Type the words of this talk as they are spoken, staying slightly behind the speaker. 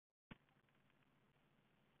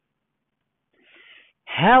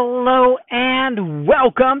Hello and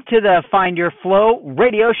welcome to the Find Your Flow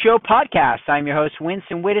radio show podcast. I'm your host,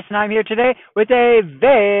 Winston Wittes, and I'm here today with a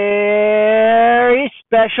very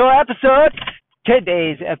special episode.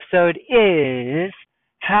 Today's episode is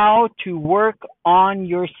how to work on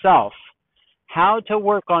yourself. How to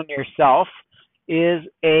work on yourself is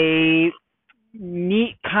a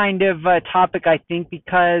neat kind of topic, I think,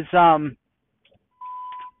 because I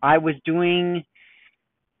was doing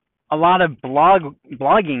a lot of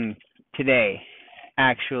blogging today,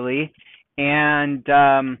 actually, and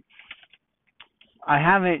I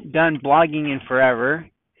haven't done blogging in forever,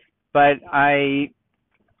 but I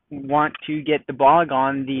want to get the blog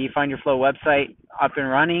on the Find Your Flow website up and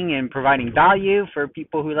running and providing value for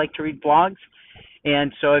people who like to read blogs.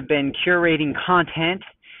 And so I've been curating content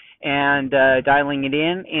and dialing it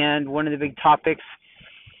in, and one of the big topics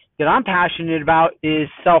that I'm passionate about is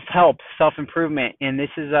self-help, self-improvement, and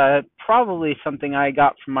this is probably something I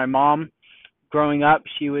got from my mom growing up.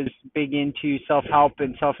 She was big into self-help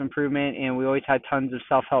and self-improvement, and we always had tons of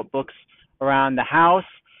self-help books around the house,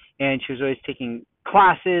 and she was always taking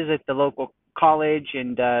classes at the local college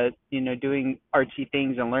and doing artsy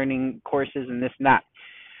things and learning courses and this and that.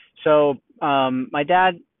 So my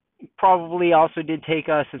dad probably also did take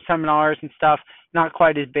some seminars and stuff, not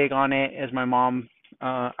quite as big on it as my mom,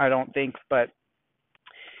 I don't think, but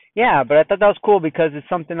yeah, but I thought that was cool because it's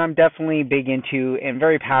something I'm definitely big into and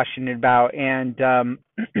very passionate about, and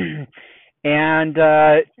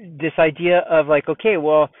this idea of like, okay,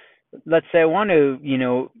 well, let's say I want to,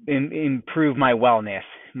 improve my wellness,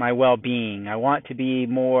 my well-being. I want to be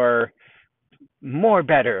more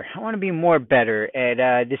better. I want to be more better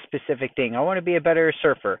at this specific thing. I want to be a better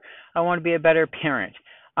surfer. I want to be a better parent.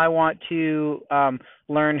 I want to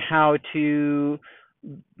learn how to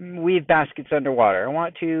weave baskets underwater. I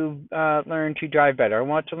want to learn to drive better. I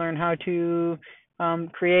want to learn how to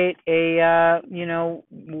create a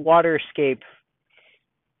waterscape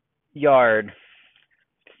yard,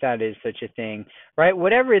 if that is such a thing, right?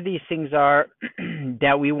 Whatever these things are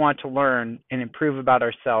that we want to learn and improve about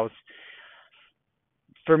ourselves.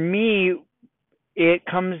 For me, it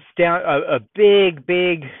comes down a big,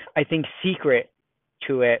 I think, secret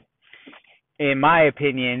to it, in my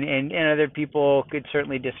opinion, and other people could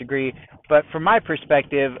certainly disagree, but from my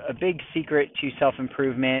perspective, a big secret to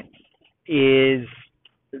self-improvement is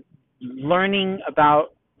learning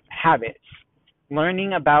about habits,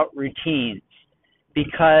 learning about routines,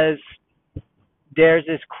 because there's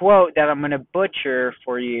this quote that I'm going to butcher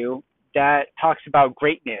for you that talks about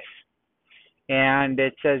greatness, and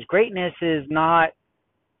it says greatness is not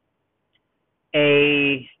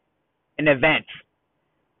an event,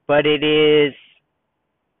 but it is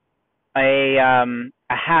a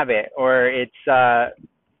habit, or it's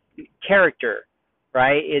character,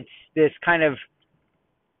 right? It's this kind of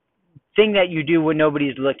thing that you do when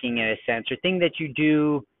nobody's looking, in a sense, or thing that you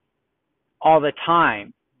do all the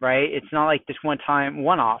time, right? It's not like this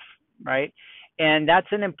one-off, right? And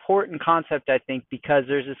that's an important concept, I think, because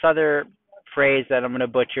there's this other phrase that I'm going to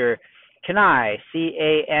butcher, CANI,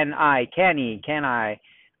 C-A-N-I, can I,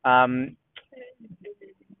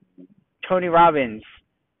 Tony Robbins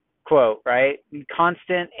quote, right?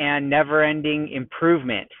 Constant and never-ending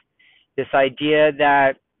improvement. This idea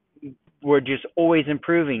that we're just always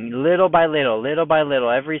improving, little by little,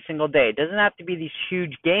 every single day. It doesn't have to be these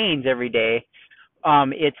huge gains every day.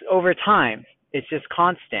 It's over time. It's just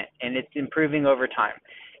constant, and it's improving over time,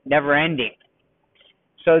 never-ending.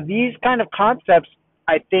 So these kind of concepts,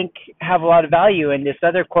 I think, have a lot of value. And this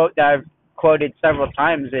other quote that I've quoted several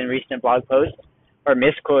times in recent blog posts, or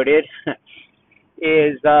misquoted,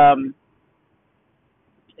 is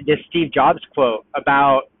this Steve Jobs quote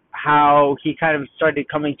about how he kind of started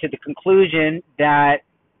coming to the conclusion that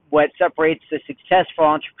what separates the successful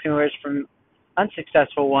entrepreneurs from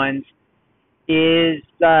unsuccessful ones is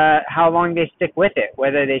how long they stick with it,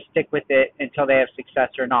 whether they stick with it until they have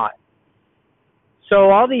success or not.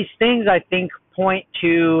 So all these things, I think, point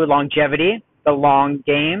to longevity, the long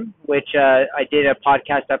game, which I did a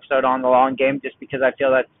podcast episode on the long game just because I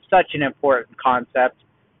feel that's such an important concept.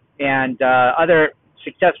 And other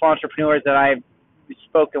successful entrepreneurs that I've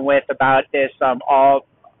spoken with about this all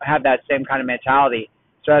have that same kind of mentality.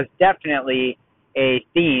 So that's definitely a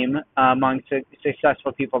theme among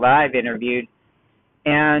successful people that I've interviewed.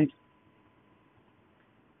 And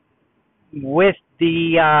with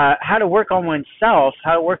the how to work on oneself,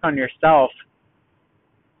 how to work on yourself,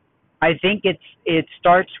 I think it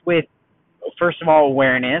starts with, first of all,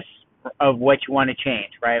 awareness of what you want to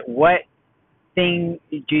change, right? What thing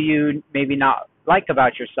do you maybe not like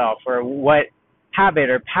about yourself, or what habit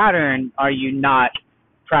or pattern are you not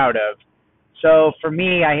proud of? So for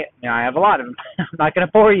me, I have a lot of them. I'm not going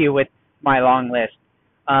to bore you with my long list.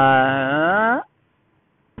 I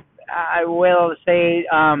will say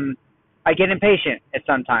I get impatient at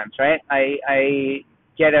sometimes, right? I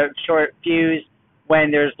get a short fuse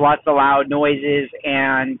when there's lots of loud noises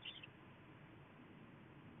and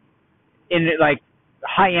in like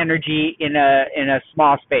high energy in a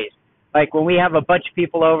small space. Like when we have a bunch of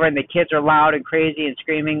people over and the kids are loud and crazy and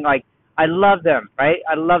screaming, like I love them, right?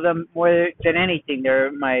 I love them more than anything.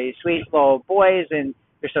 They're my sweet little boys and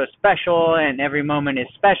they're so special and every moment is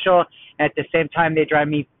special. At the same time, they drive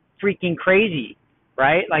me freaking crazy,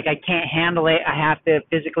 right? Like I can't handle it. I have to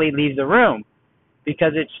physically leave the room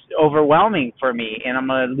because it's overwhelming for me and I'm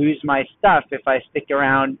going to lose my stuff if I stick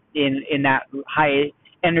around in that high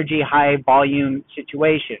energy, high volume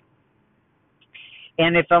situation.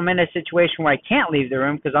 And if I'm in a situation where I can't leave the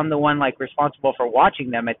room because I'm the one like responsible for watching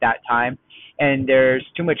them at that time, and there's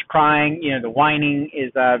too much crying, the whining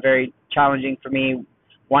is very challenging for me.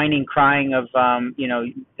 Whining, crying of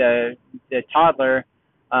the toddler,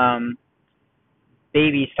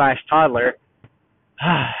 baby slash toddler,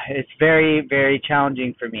 it's very very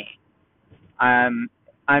challenging for me. I'm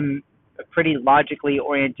a pretty logically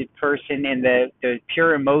oriented person, and the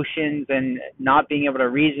pure emotions and not being able to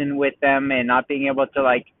reason with them and not being able to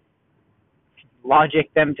like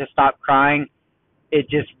logic them to stop crying, it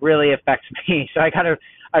just really affects me. So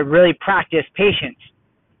I really practice patience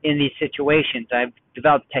in these situations. I've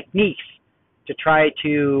developed techniques to try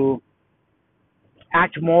to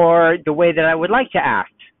act more the way that I would like to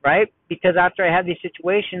act, right? Because after I have these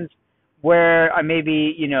situations where I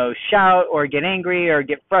maybe, shout or get angry or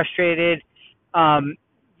get frustrated,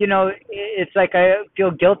 it's like I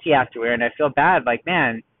feel guilty afterward and I feel bad. Like,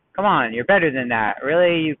 man, come on, you're better than that.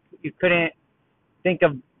 Really, you couldn't think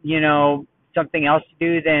of, something else to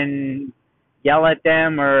do than yell at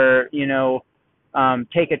them or,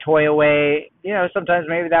 take a toy away. Sometimes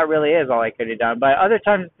maybe that really is all I could have done. But other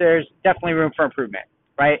times there's definitely room for improvement,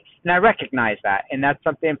 right? And I recognize that. And that's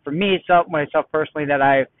something for me, myself personally, that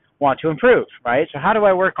I want to improve, right? So how do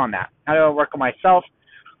I work on that? How do I work on myself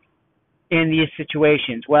in these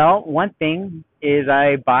situations? Well, one thing is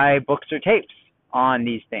I buy books or tapes on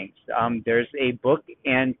these things. There's a book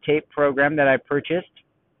and tape program that I purchased.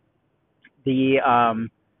 I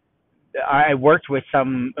worked with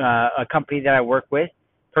a company that I work with,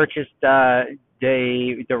 purchased the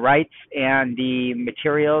rights and the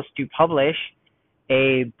materials to publish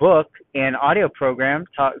a book and audio program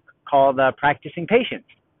called Practicing Patience.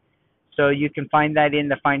 So you can find that in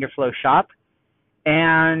the Find Your Flow shop.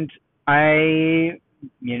 And I,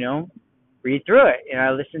 read through it and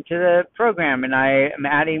I listen to the program and I am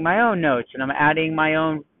adding my own notes and I'm adding my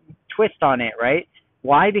own twist on it, right?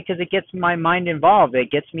 Why? Because it gets my mind involved.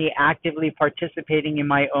 It gets me actively participating in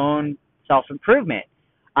my own self-improvement.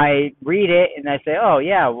 I read it and I say, oh,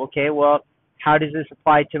 yeah, okay, well, how does this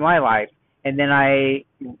apply to my life? And then I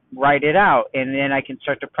write it out and then I can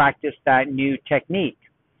start to practice that new technique.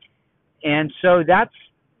 And so that's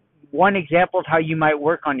one example of how you might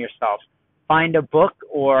work on yourself. Find a book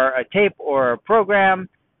or a tape or a program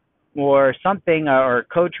or something, or a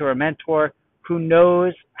coach or a mentor who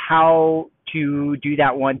knows how to do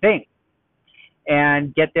that one thing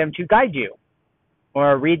and get them to guide you,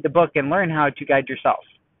 or read the book and learn how to guide yourself.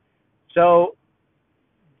 So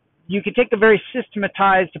you could take a very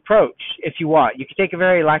systematized approach if you want. You could take a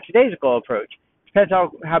very lackadaisical approach. Depends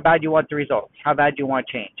on how bad you want the results, how bad you want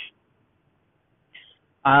change.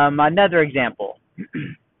 Another example.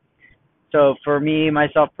 So for me,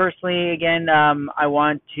 myself personally, again, I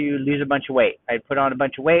want to lose a bunch of weight. I put on a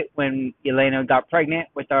bunch of weight when Elena got pregnant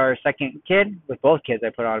with our second kid. With both kids, I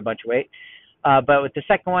put on a bunch of weight. But with the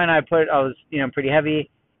second one, I was, pretty heavy,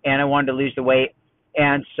 and I wanted to lose the weight.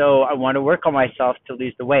 And so I wanted to work on myself to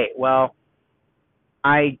lose the weight. Well,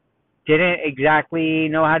 I didn't exactly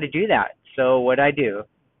know how to do that. So what I do?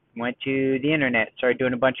 Went to the internet, started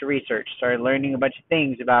doing a bunch of research, started learning a bunch of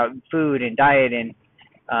things about food and diet and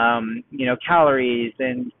calories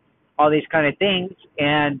and all these kind of things,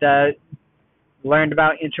 and learned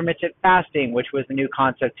about intermittent fasting, which was a new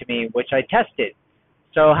concept to me, which I tested.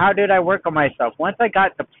 So how did I work on myself? Once I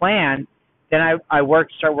got the plan, then I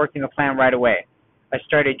started working the plan right away. I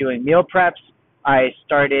started doing meal preps. I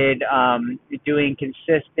started doing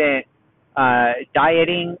consistent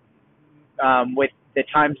dieting with the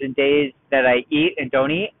times and days that I eat and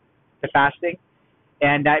don't eat, the fasting,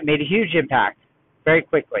 and that made a huge impact very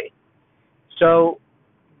quickly. So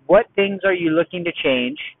what things are you looking to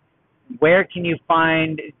change? Where can you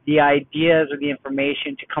find the ideas or the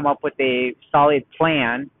information to come up with a solid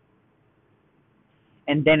plan?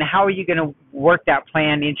 And then how are you going to work that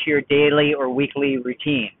plan into your daily or weekly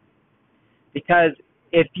routine? Because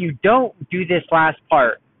if you don't do this last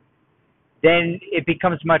part, then it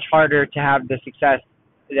becomes much harder to have the success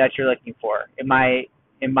that you're looking for, in my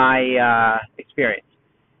experience.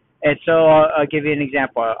 And so I'll give you an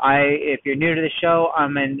example. If you're new to the show,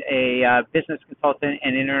 I'm a business consultant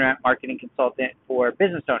and internet marketing consultant for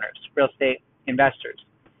business owners, real estate investors.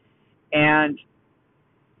 And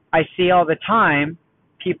I see all the time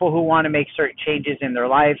people who want to make certain changes in their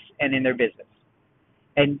lives and in their business.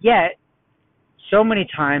 And yet, so many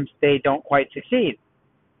times they don't quite succeed.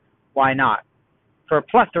 Why not? For a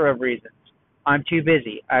plethora of reasons. I'm too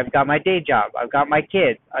busy. I've got my day job. I've got my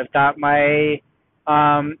kids. I've got my,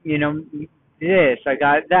 this. I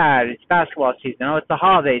got that. It's basketball season. Oh, it's the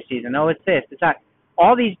holiday season. Oh, it's this. It's that.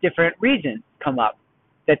 All these different reasons come up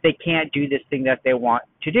that they can't do this thing that they want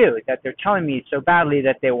to do, that they're telling me so badly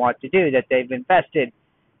that they want to do, that they've invested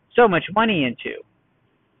so much money into.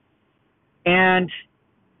 And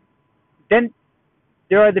then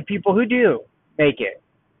there are the people who do make it.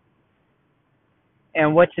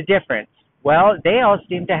 And what's the difference? Well, they all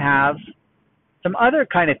seem to have some other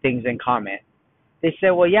kind of things in common. They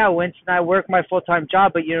say, well, yeah, Winston, I work my full-time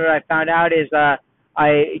job, but what I found out is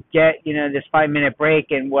I get, this 5-minute break,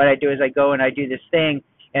 and what I do is I go and I do this thing.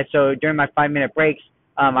 And so during my 5-minute breaks,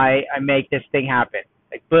 I make this thing happen.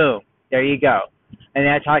 Like, boom, there you go. And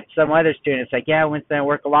then I talk to some other students, like, yeah, Winston, I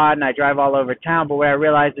work a lot and I drive all over town, but what I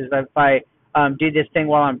realize is that if I do this thing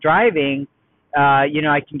while I'm driving,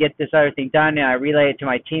 I can get this other thing done, and I relay it to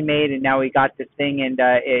my teammate, and now we got this thing, and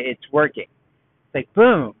it's working. It's like,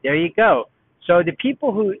 boom, there you go. So the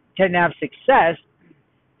people who tend to have success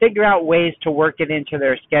figure out ways to work it into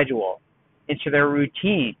their schedule, into their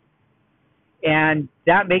routine. And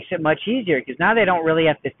that makes it much easier because now they don't really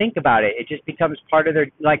have to think about it. It just becomes part of their,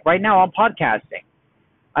 like right now I'm podcasting.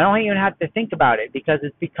 I don't even have to think about it because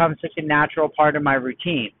it's become such a natural part of my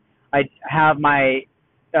routine. I have my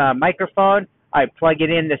microphone. I plug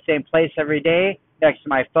it in the same place every day, next to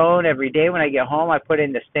my phone every day. When I get home, I put it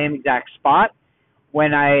in the same exact spot.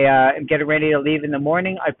 When I am getting ready to leave in the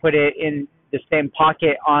morning, I put it in the same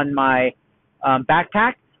pocket on my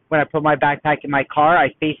backpack. When I put my backpack in my car, I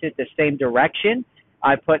face it the same direction.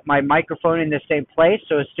 I put my microphone in the same place,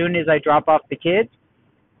 so as soon as I drop off the kids,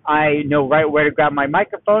 I know right where to grab my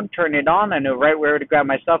microphone, turn it on. I know right where to grab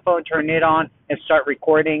my cell phone, turn it on, and start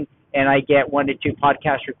recording. And I get 1 to 2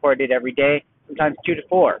 podcasts recorded every day, sometimes 2 to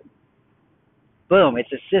 4. Boom,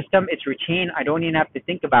 it's a system, it's routine. I don't even have to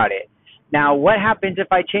think about it. Now, what happens if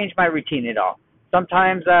I change my routine at all?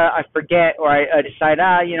 Sometimes I forget, or I decide,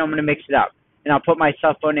 I'm going to mix it up, and I'll put my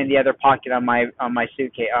cell phone in the other pocket on my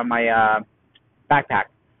suitcase, on my backpack.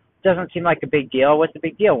 Doesn't seem like a big deal. What's the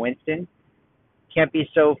big deal, Winston? Can't be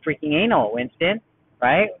so freaking anal, Winston,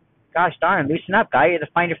 right? Gosh darn, loosen up, guy. You're the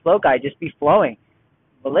Find Your Flow guy. Just be flowing.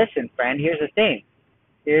 Well, listen, friend, here's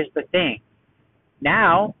the thing.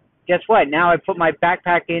 Now, guess what? Now I put my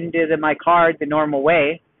backpack into my car the normal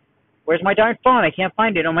way. Where's my darn phone? I can't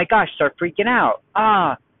find it. Oh, my gosh, start freaking out.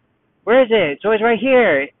 Where is it? It's always right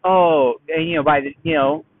here. Oh, and,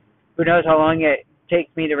 who knows how long it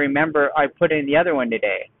takes me to remember I put in the other one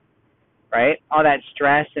today, right? All that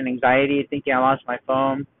stress and anxiety, thinking I lost my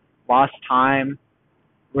phone, lost time,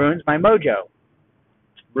 ruins my mojo,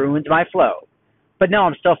 ruins my flow. But no,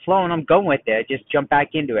 I'm still flowing. I'm going with it. I just jump back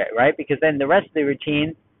into it, right? Because then the rest of the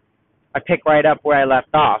routine, I pick right up where I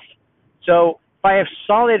left off. So if I have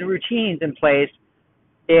solid routines in place,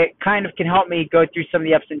 it kind of can help me go through some of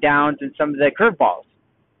the ups and downs and some of the curveballs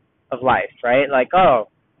of life, right? Like, oh,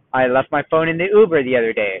 I left my phone in the Uber the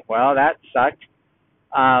other day. Well, that sucked.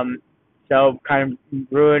 So kind of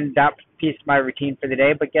ruined that piece of my routine for the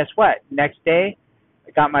day. But guess what? Next day,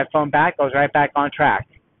 I got my phone back. I was right back on track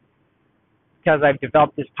because I've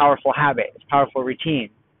developed this powerful habit, this powerful routine.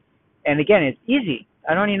 And again, it's easy.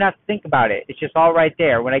 I don't even have to think about it. It's just all right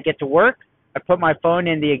there. When I get to work, I put my phone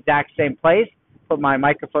in the exact same place, put my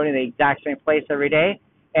microphone in the exact same place every day.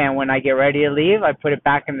 And when I get ready to leave, I put it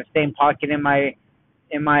back in the same pocket in my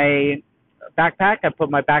backpack. I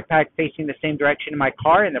put my backpack facing the same direction in my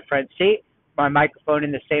car in the front seat, my microphone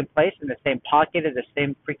in the same place, in the same pocket of the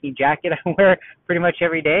same freaking jacket I wear pretty much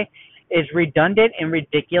every day. Is redundant and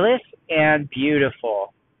ridiculous and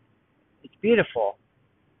beautiful. It's beautiful.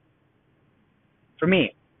 For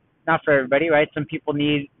me, not for everybody, right? Some people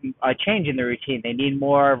need a change in their routine. They need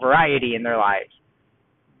more variety in their lives,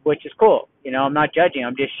 which is cool. I'm not judging.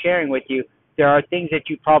 I'm just sharing with you. There are things that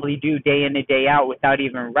you probably do day in and day out without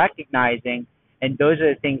even recognizing, and those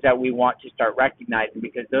are the things that we want to start recognizing,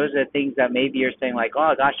 because those are the things that maybe you're saying like,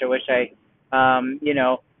 oh gosh, I wish I,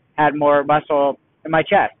 had more muscle in my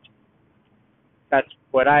chest. That's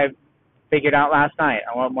what I figured out last night.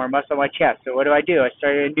 I want more muscle in my chest. So what do? I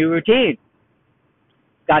started a new routine.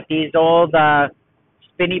 Got these old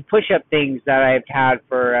spinny push-up things that I've had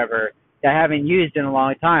forever that I haven't used in a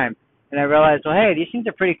long time. And I realized, well, hey, these things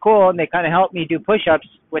are pretty cool, and they kind of help me do push-ups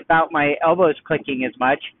without my elbows clicking as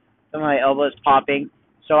much, some of my elbows popping.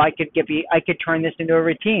 So I could turn this into a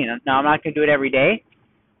routine. Now I'm not going to do it every day,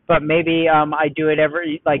 but maybe I do it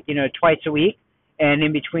every twice a week, and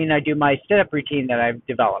in between I do my sit-up routine that I've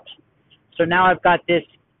developed. So now I've got this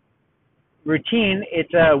routine.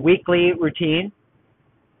 It's a weekly routine,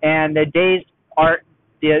 and the days aren't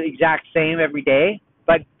the exact same every day,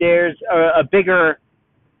 but there's a bigger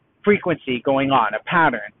frequency going on, a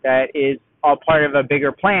pattern that is all part of a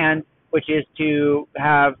bigger plan, which is to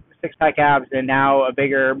have six-pack abs and now a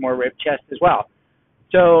bigger, more ripped chest as well.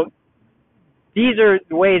 So these are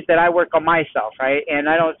the ways that I work on myself, right? And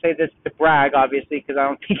I don't say this to brag, obviously, because I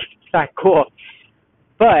don't think it's that cool.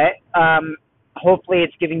 But hopefully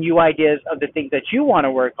it's giving you ideas of the things that you want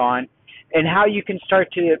to work on and how you can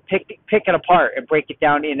start to pick it apart and break it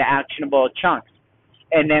down into actionable chunks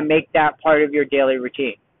and then make that part of your daily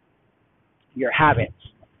routine, your habits.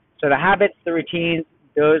 So the habits, the routines,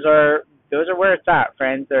 those are where it's at,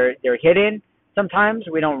 friends. They're hidden. Sometimes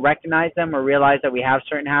we don't recognize them or realize that we have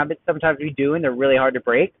certain habits. Sometimes we do, and they're really hard to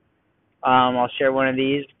break. I'll share one of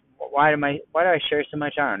these. Why do I share so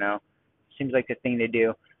much? I don't know. Seems like the thing to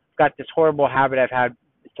do. I've got this horrible habit I've had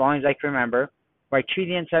as long as I can remember, where I chew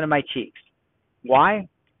the inside of my cheeks. Why?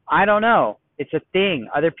 I don't know. It's a thing.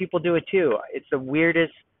 Other people do it too. It's the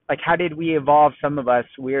weirdest. Like, how did we evolve, some of us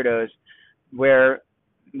weirdos, where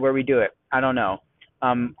we do it? I don't know.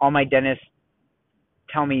 All my dentists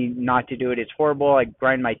tell me not to do it. It's horrible. I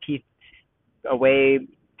grind my teeth away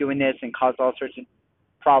doing this and cause all sorts of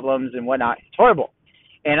problems and whatnot. It's horrible.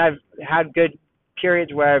 And I've had good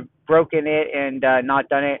periods where I've broken it and not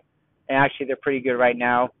done it. And actually, they're pretty good right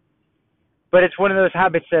now. But it's one of those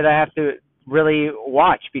habits that I have to really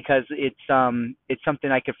watch because it's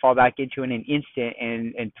something I could fall back into in an instant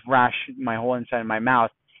and thrash my whole inside of my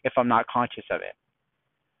mouth if I'm not conscious of it.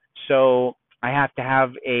 So I have to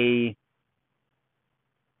have a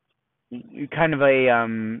kind of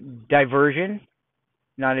a diversion,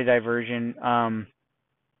 not a diversion,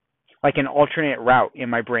 like an alternate route in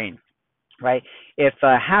my brain, right? If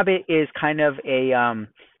a habit is kind of a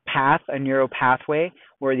path, a neural pathway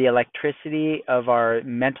where the electricity of our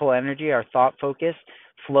mental energy, our thought focus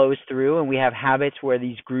flows through, and we have habits where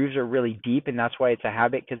these grooves are really deep, and that's why it's a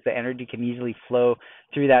habit, because the energy can easily flow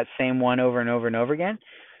through that same one over and over and over again,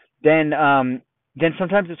 then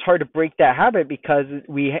sometimes it's hard to break that habit because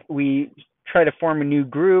we try to form a new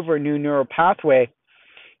groove or a new neural pathway,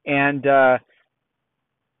 and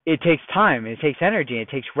it takes time, it takes energy, it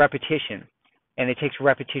takes repetition, and it takes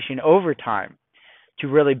repetition over time to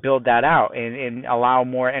really build that out and allow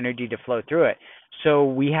more energy to flow through it. So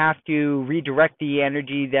we have to redirect the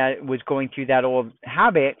energy that was going through that old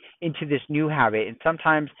habit into this new habit. And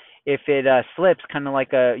sometimes if it slips, kind of like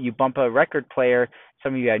you bump a record player,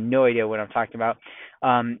 some of you have no idea what I'm talking about.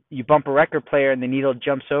 You bump a record player and the needle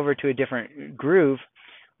jumps over to a different groove.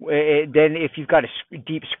 Then if you've got a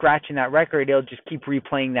deep scratch in that record, it'll just keep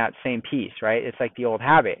replaying that same piece, right? It's like the old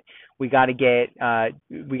habit. We got to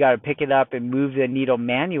pick it up and move the needle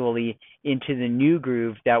manually into the new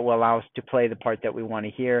groove that will allow us to play the part that we want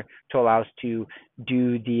to hear, to allow us to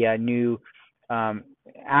do the new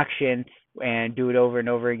action and do it over and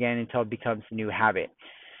over again until it becomes a new habit.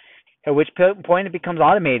 At which point it becomes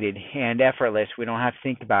automated and effortless. We don't have to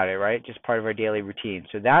think about it, right? Just part of our daily routine.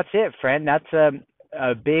 So that's it, friend. That's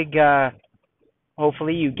a big,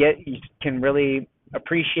 hopefully you can really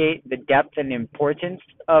appreciate the depth and importance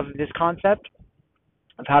of this concept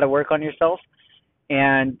of how to work on yourself.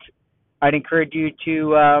 And I'd encourage you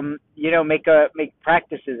to, make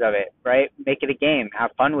practices of it, right? Make it a game.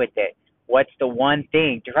 Have fun with it. What's the one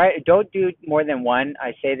thing? Don't do more than one.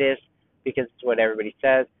 I say this because it's what everybody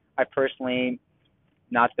says. I personally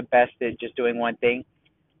not the best at just doing one thing,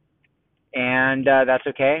 and that's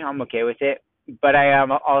okay. I'm okay with it. But I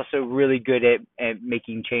am also really good at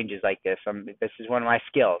making changes like this. This is one of my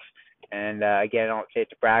skills. And again, I don't say it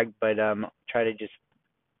to brag, but try to just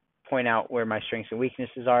point out where my strengths and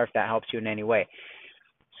weaknesses are, if that helps you in any way.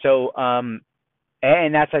 So,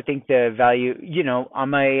 and that's, I think, the value.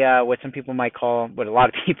 I'm what some people might call, what a lot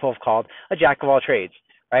of people have called, a jack of all trades,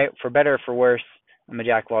 right? For better or for worse, I'm a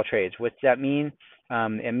jack of all trades. What's that mean?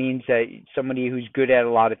 It means that somebody who's good at a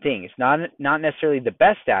lot of things, not necessarily the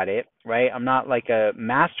best at it, right? I'm not like a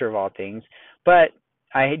master of all things, but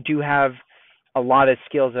I do have a lot of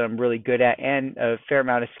skills that I'm really good at, and a fair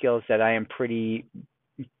amount of skills that I am pretty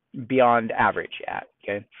beyond average at.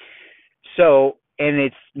 Okay. So, and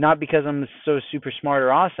it's not because I'm so super smart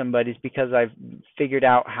or awesome, but it's because I've figured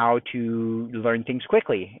out how to learn things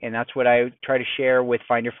quickly. And that's what I try to share with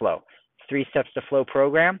Find Your Flow. 3 Steps to Flow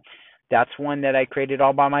program. That's one that I created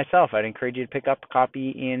all by myself. I'd encourage you to pick up a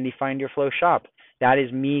copy in the Find Your Flow shop. That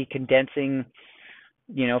is me condensing,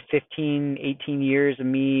 15, 18 years of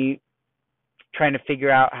me trying to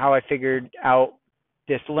figure out how I figured out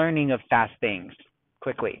this learning of fast things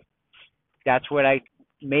quickly. That's what I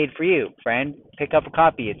made for you, friend. Pick up a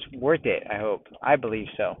copy. It's worth it, I hope. I believe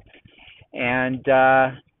so. And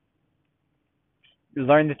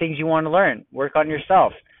learn the things you want to learn. Work on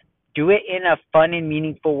yourself. Do it in a fun and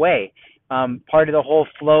meaningful way. Part of the whole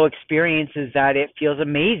flow experience is that it feels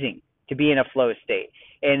amazing to be in a flow state.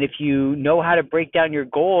 And if you know how to break down your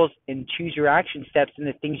goals and choose your action steps and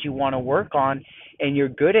the things you want to work on, and you're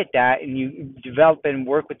good at that, and you develop and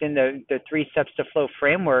work within the 3 Steps to Flow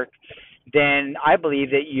framework, then I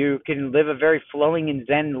believe that you can live a very flowing and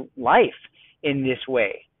zen life in this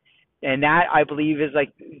way. And that, I believe, is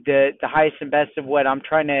like the highest and best of what I'm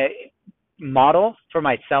trying to model for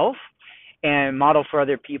myself and model for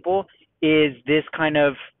other people, is this kind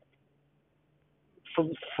of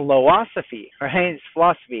philosophy, right?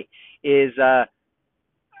 Philosophy is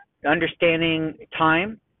understanding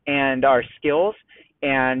time and our skills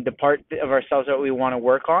and the part of ourselves that we want to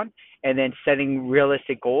work on, and then setting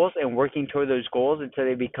realistic goals and working toward those goals until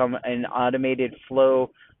they become an automated flow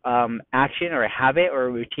action or a habit or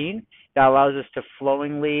a routine that allows us to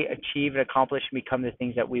flowingly achieve and accomplish and become the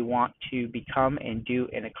things that we want to become and do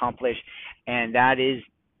and accomplish. And that is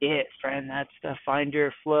it, friend. That's the Find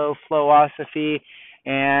Your Flow philosophy.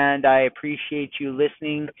 And I appreciate you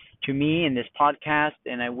listening to me in this podcast,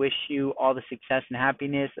 and I wish you all the success and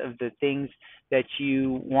happiness of the things that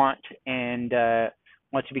you want and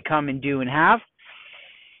want to become and do and have.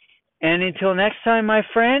 And until next time, my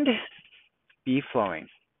friend, be flowing.